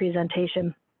MARES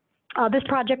presentation. This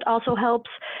project also helps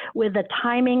with the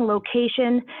timing,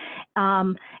 location,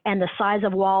 and the size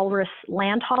of walrus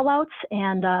land haulouts,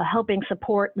 and helping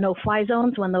support no-fly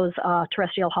zones when those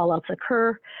terrestrial haulouts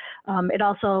occur. It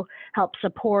also helps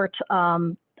support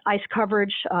ice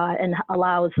coverage and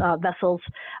allows vessels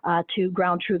to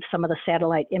ground truth some of the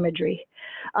satellite imagery.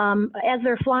 As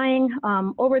they're flying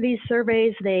over these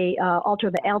surveys, they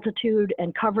alter the altitude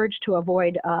and coverage to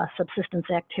avoid subsistence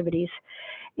activities.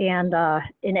 And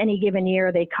in any given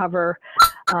year, they cover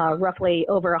roughly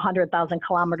over 100,000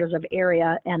 kilometers of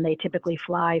area, and they typically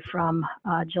fly from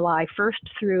July 1st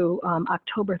through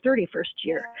October 31st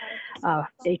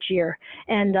each year.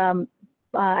 And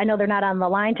I know they're not on the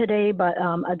line today, but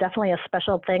definitely a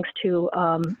special thanks to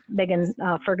Megan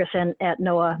Ferguson at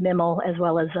NOAA MIML, as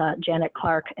well as Janet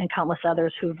Clark and countless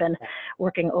others who've been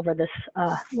working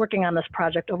on this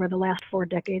project over the last 4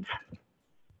 decades.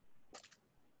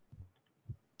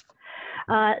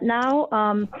 Now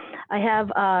I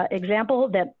have an example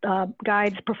that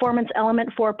guides performance element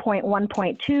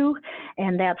 4.1.2,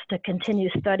 and that's to continue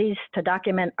studies to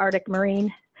document Arctic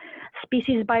marine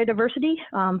species biodiversity,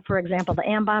 for example, the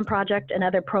AMBON project and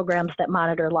other programs that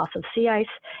monitor loss of sea ice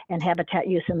and habitat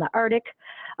use in the Arctic,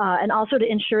 and also to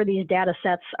ensure these data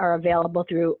sets are available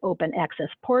through open access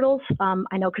portals.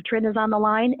 I know Katrin is on the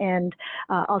line, and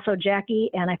also Jackie,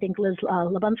 and I think Liz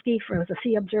Lubunsky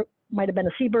might have been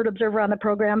a seabird observer on the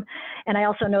program. And I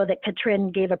also know that Katrin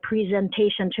gave a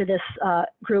presentation to this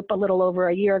group a little over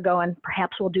a year ago, and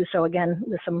perhaps we'll do so again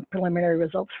with some preliminary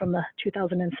results from the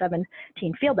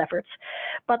 2017 field efforts.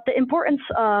 But the importance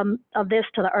of this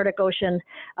to the Arctic Ocean,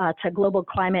 to global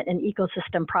climate and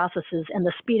ecosystem processes, and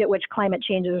the speed at which climate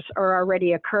changes are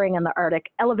already occurring in the Arctic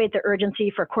elevate the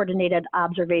urgency for coordinated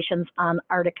observations on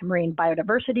Arctic marine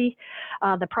biodiversity.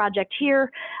 The project here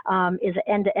is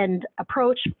an end-to-end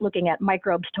approach looking at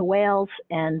microbes to whales,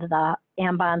 and the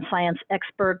AMBON science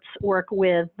experts work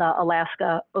with the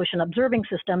Alaska Ocean Observing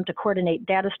System to coordinate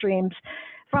data streams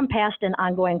from past and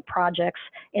ongoing projects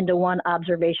into one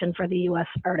observation for the U.S.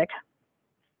 Arctic.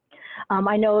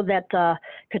 I know that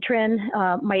Katrin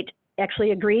might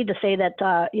actually agreed to say that,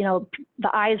 the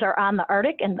eyes are on the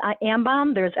Arctic and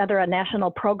AMBON. There's a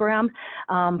national program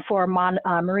for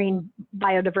marine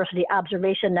biodiversity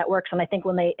observation networks. And I think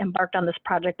when they embarked on this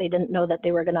project, they didn't know that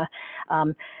they were going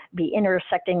to be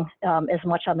intersecting as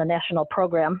much on the national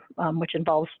program, which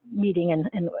involves meeting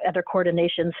and other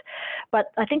coordinations.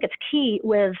 But I think it's key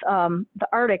with the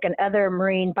Arctic and other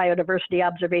marine biodiversity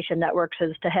observation networks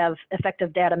is to have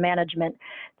effective data management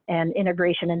and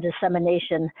integration and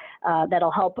dissemination that'll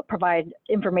help provide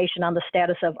information on the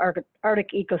status of Arctic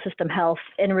ecosystem health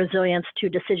and resilience to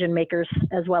decision makers,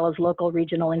 as well as local,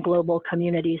 regional, and global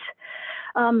communities.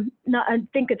 Now, I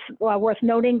think it's worth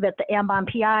noting that the AMBON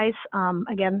PIs,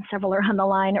 again, several are on the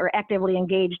line, are actively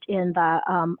engaged in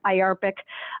the IARPIC,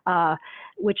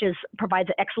 which provides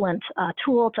an excellent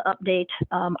tool to update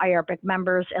IARPIC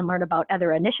members and learn about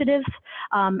other initiatives.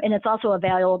 And it's also a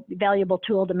valuable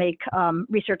tool to make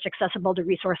research accessible to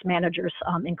resource managers,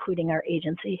 including our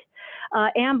agency.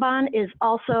 AMBON is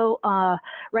also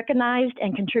recognized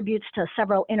and contributes to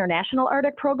several international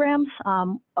Arctic programs.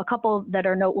 A couple that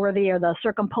are noteworthy are the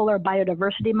Circumpolar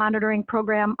Biodiversity Monitoring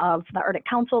Program of the Arctic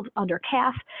Council under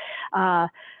CAF.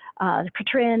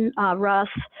 Katrin, Russ,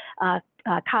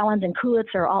 Collins, and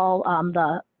Kulitz are all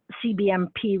the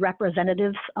CBMP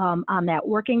representatives on that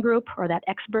working group or that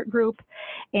expert group.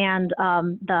 And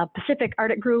the Pacific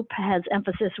Arctic group has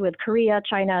emphasis with Korea,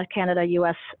 China, Canada,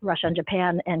 US, Russia, and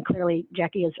Japan, and clearly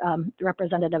Jackie is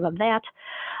representative of that.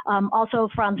 Also,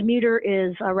 Franz Muter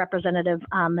is a representative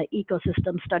on the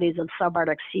ecosystem studies of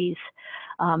subarctic seas,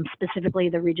 specifically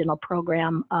the regional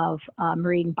program of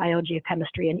marine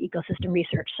biogeochemistry and ecosystem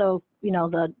research. So,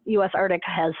 the US Arctic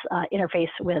has interface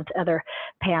with other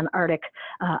pan-Arctic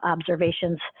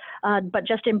observations. But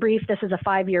just in brief, this is a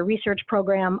 5-year research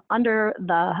program under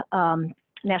the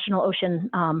National Ocean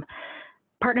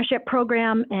Partnership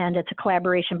Program, and it's a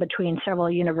collaboration between several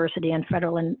university and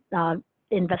federal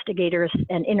investigators,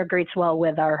 and integrates well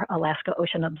with our Alaska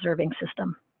Ocean Observing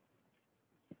System.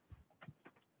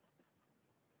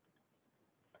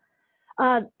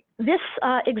 This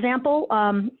example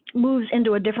moves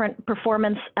into a different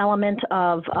performance element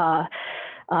of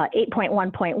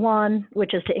 8.1.1,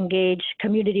 which is to engage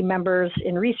community members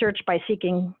in research by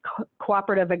seeking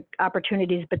cooperative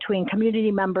opportunities between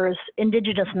community members,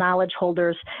 indigenous knowledge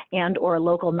holders, and or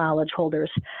local knowledge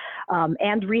holders,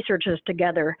 and researchers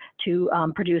together to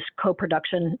produce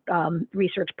co-production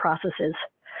research processes.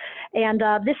 And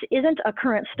this isn't a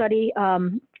current study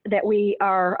that we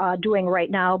are doing right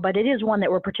now, but it is one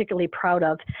that we're particularly proud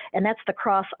of, and that's the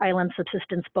Cross Island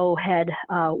Subsistence Bowhead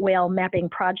Whale Mapping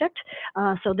Project.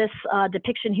 So this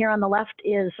depiction here on the left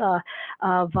is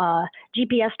of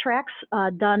GPS tracks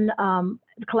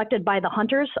collected by the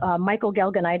hunters. Michael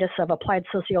Galganitis of Applied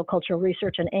Sociocultural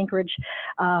Research in Anchorage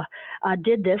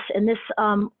did this, and this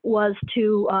was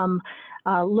to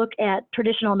look at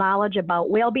traditional knowledge about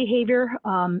whale behavior,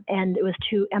 and it was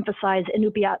to emphasize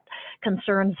Inupiat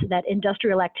concerns that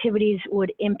industrial activities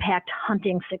would impact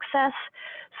hunting success.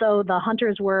 So the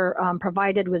hunters were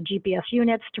provided with GPS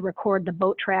units to record the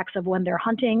boat tracks of when they're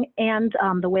hunting and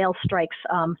the whale strikes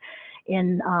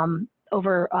in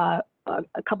over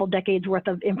a couple decades worth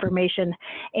of information.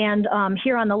 And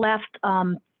here on the left,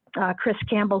 Chris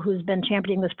Campbell, who's been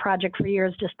championing this project for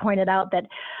years, just pointed out that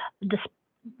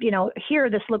here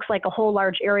this looks like a whole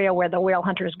large area where the whale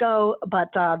hunters go, but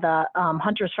the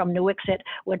hunters from Nuiqsut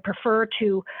would prefer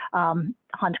to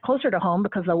hunt closer to home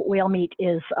because the whale meat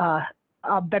is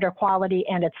better quality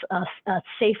and it's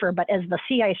safer. But as the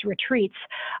sea ice retreats,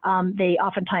 they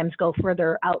oftentimes go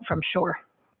further out from shore.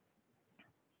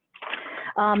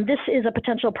 This is a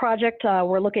potential project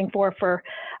we're looking for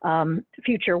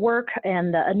future work,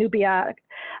 and the Inupiat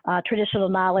traditional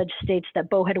knowledge states that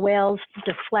bowhead whales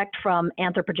deflect from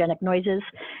anthropogenic noises,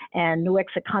 and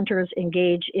Nuiqsut hunters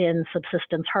engage in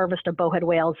subsistence harvest of bowhead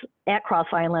whales at Cross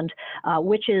Island,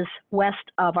 which is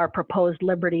west of our proposed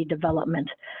Liberty development.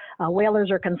 Whalers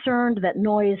are concerned that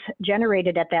noise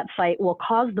generated at that site will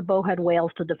cause the bowhead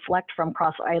whales to deflect from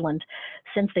Cross Island,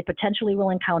 since they potentially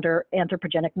will encounter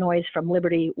anthropogenic noise from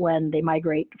Liberty when they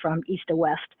migrate from east to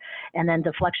west. And then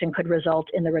deflection could result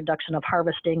in the reduction of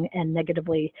harvesting and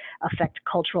negatively affect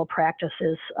cultural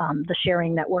practices, the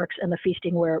sharing networks, and the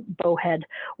feasting where bowhead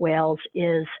whales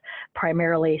is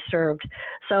primarily served.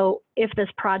 So if this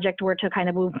project were to kind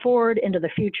of move forward into the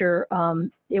future,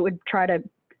 it would try to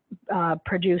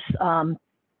produce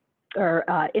or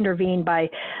intervene by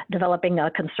developing a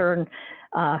concern,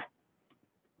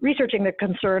 researching the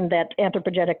concern that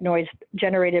anthropogenic noise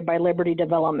generated by Liberty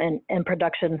development and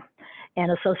production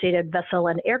and associated vessel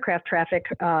and aircraft traffic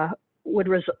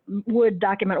would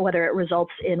document whether it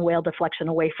results in whale deflection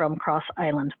away from Cross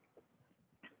Island.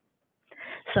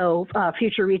 So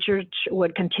future research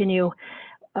would continue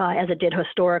as it did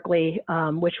historically,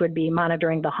 which would be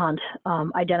monitoring the hunt,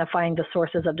 identifying the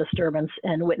sources of disturbance,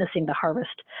 and witnessing the harvest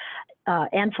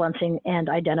and flensing, and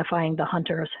identifying the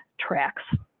hunter's tracks.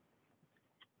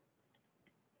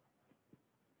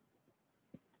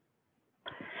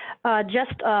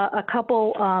 Just a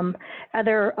couple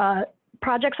other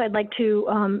projects I'd like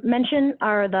to mention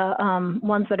are the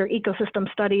ones that are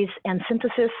ecosystem studies and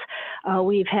synthesis.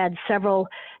 We've had several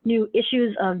new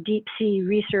issues of deep sea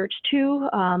research too.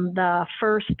 The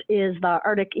first is the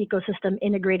Arctic Ecosystem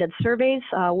Integrated Surveys,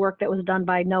 work that was done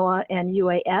by NOAA and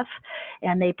UAF,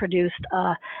 and they produced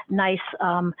a nice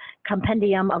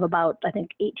compendium of about, I think,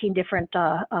 18 different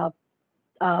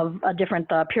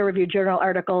peer-reviewed journal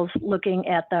articles looking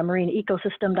at the marine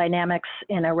ecosystem dynamics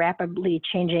in a rapidly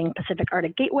changing Pacific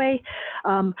Arctic gateway.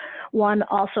 One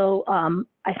also,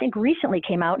 I think recently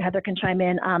came out, Heather can chime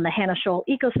in, on the Hannah Shoal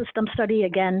ecosystem study.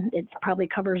 Again, it probably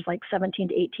covers like 17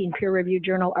 to 18 peer-reviewed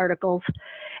journal articles.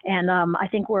 And I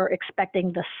think we're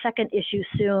expecting the second issue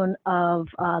soon of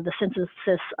the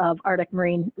synthesis of Arctic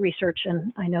marine research.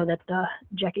 And I know that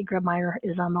Jackie Grebmeyer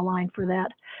is on the line for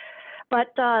that. But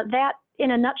that,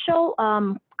 in a nutshell,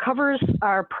 covers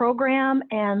our program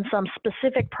and some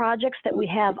specific projects that we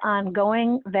have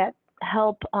ongoing that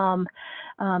help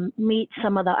meet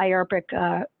some of the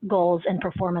IARPC goals and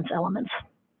performance elements.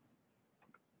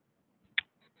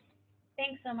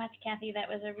 Thanks so much, Cathy. That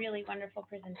was a really wonderful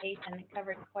presentation. It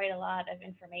covered quite a lot of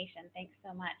information. Thanks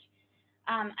so much.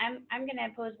 I'm going to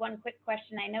pose one quick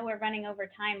question. I know we're running over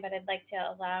time, but I'd like to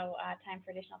allow time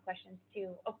for additional questions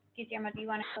too. Oh, Guillermo, do you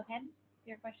want to go ahead with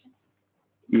your question?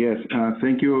 Yes,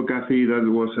 thank you, Cathy. That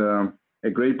was a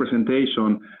great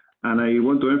presentation. And I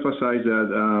want to emphasize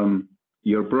that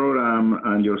your program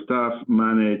and your staff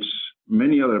manage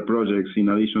many other projects in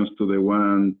addition to the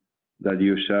one that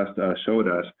you just showed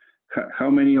us. How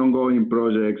many ongoing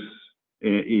projects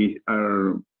is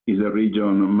the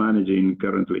region managing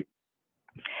currently?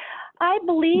 I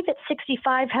believe it's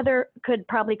 65. Heather could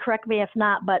probably correct me if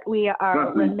not, but we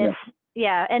are remiss.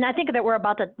 Yeah, and I think that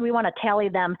we want to tally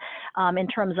them in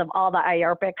terms of all the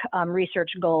IARPIC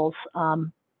research goals,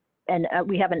 and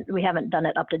we haven't done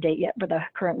it up to date yet for the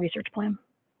current research plan.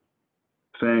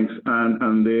 Thanks.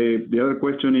 And the other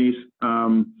question is,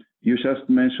 you just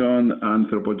mentioned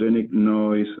anthropogenic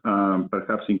noise,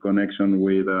 perhaps in connection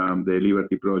with the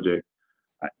Liberty project.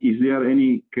 Is there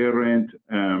any current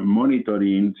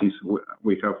monitoring, since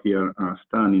we have here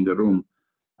Stan in the room,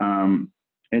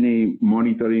 any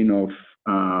monitoring of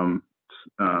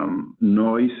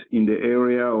noise in the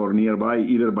area or nearby,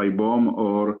 either by BOEM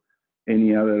or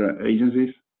any other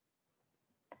agencies?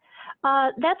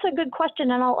 That's a good question,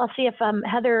 and I'll see if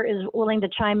Heather is willing to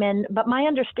chime in. But my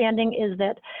understanding is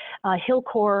that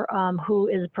Hillcore, who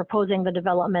is proposing the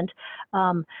development,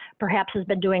 perhaps has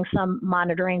been doing some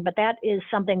monitoring, but that is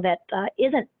something that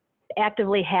isn't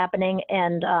actively happening,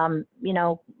 and you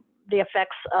know, the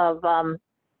effects of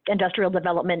industrial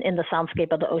development in the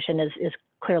soundscape of the ocean is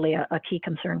clearly a key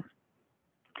concern.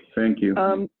 Thank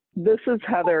you. This is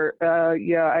Heather.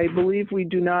 Yeah, I believe we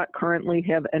do not currently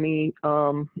have any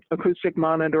acoustic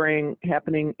monitoring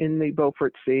happening in the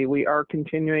Beaufort Sea. We are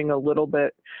continuing a little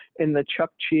bit in the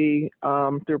Chukchi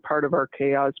through part of our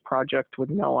CHAOS project with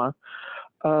NOAA.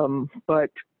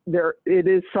 But it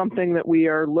is something that we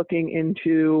are looking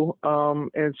into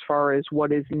as far as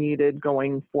what is needed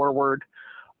going forward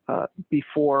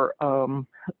before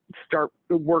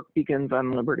work begins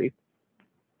on Liberty.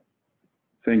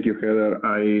 Thank you, Heather.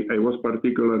 I was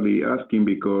particularly asking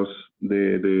because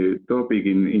the topic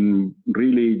in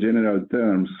really general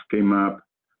terms came up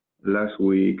last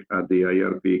week at the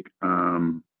IARPIC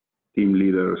team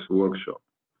leaders workshop.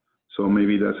 So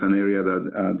maybe that's an area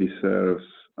that deserves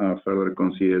further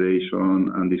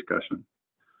consideration and discussion.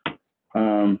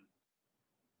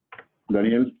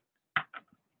 Daniel?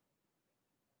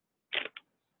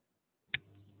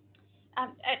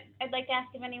 I'd like to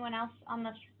ask if anyone else on the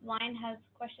line has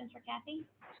questions for Cathy.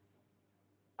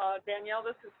 Danielle,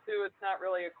 this is Sue. It's not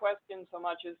really a question so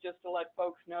much as just to let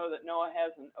folks know that NOAA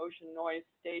has an ocean noise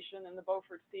station in the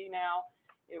Beaufort Sea now.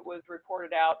 It was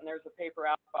reported out, and there's a paper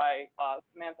out by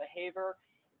Samantha Haver.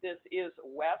 This is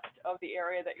west of the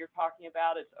area that you're talking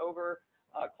about. It's over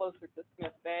closer to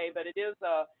Smith Bay, but it is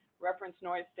a reference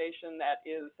noise station that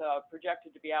is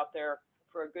projected to be out there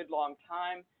for a good long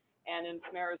time. And in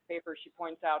Samara's paper, she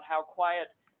points out how quiet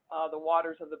the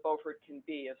waters of the Beaufort can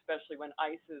be, especially when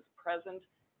ice is present,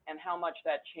 and how much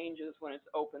that changes when it's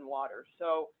open water.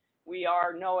 So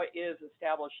NOAA is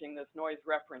establishing this noise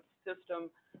reference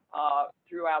system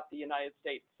throughout the United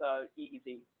States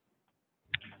EEZ.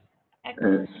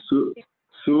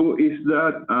 So is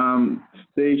that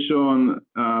station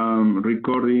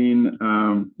recording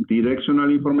directional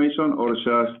information or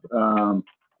just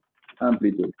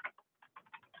amplitude?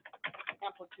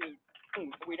 Amplitude.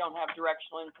 We don't have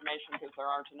directional information because there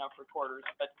aren't enough recorders,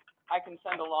 but I can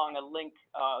send along a link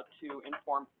to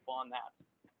inform people on that.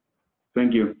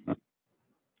 Thank you.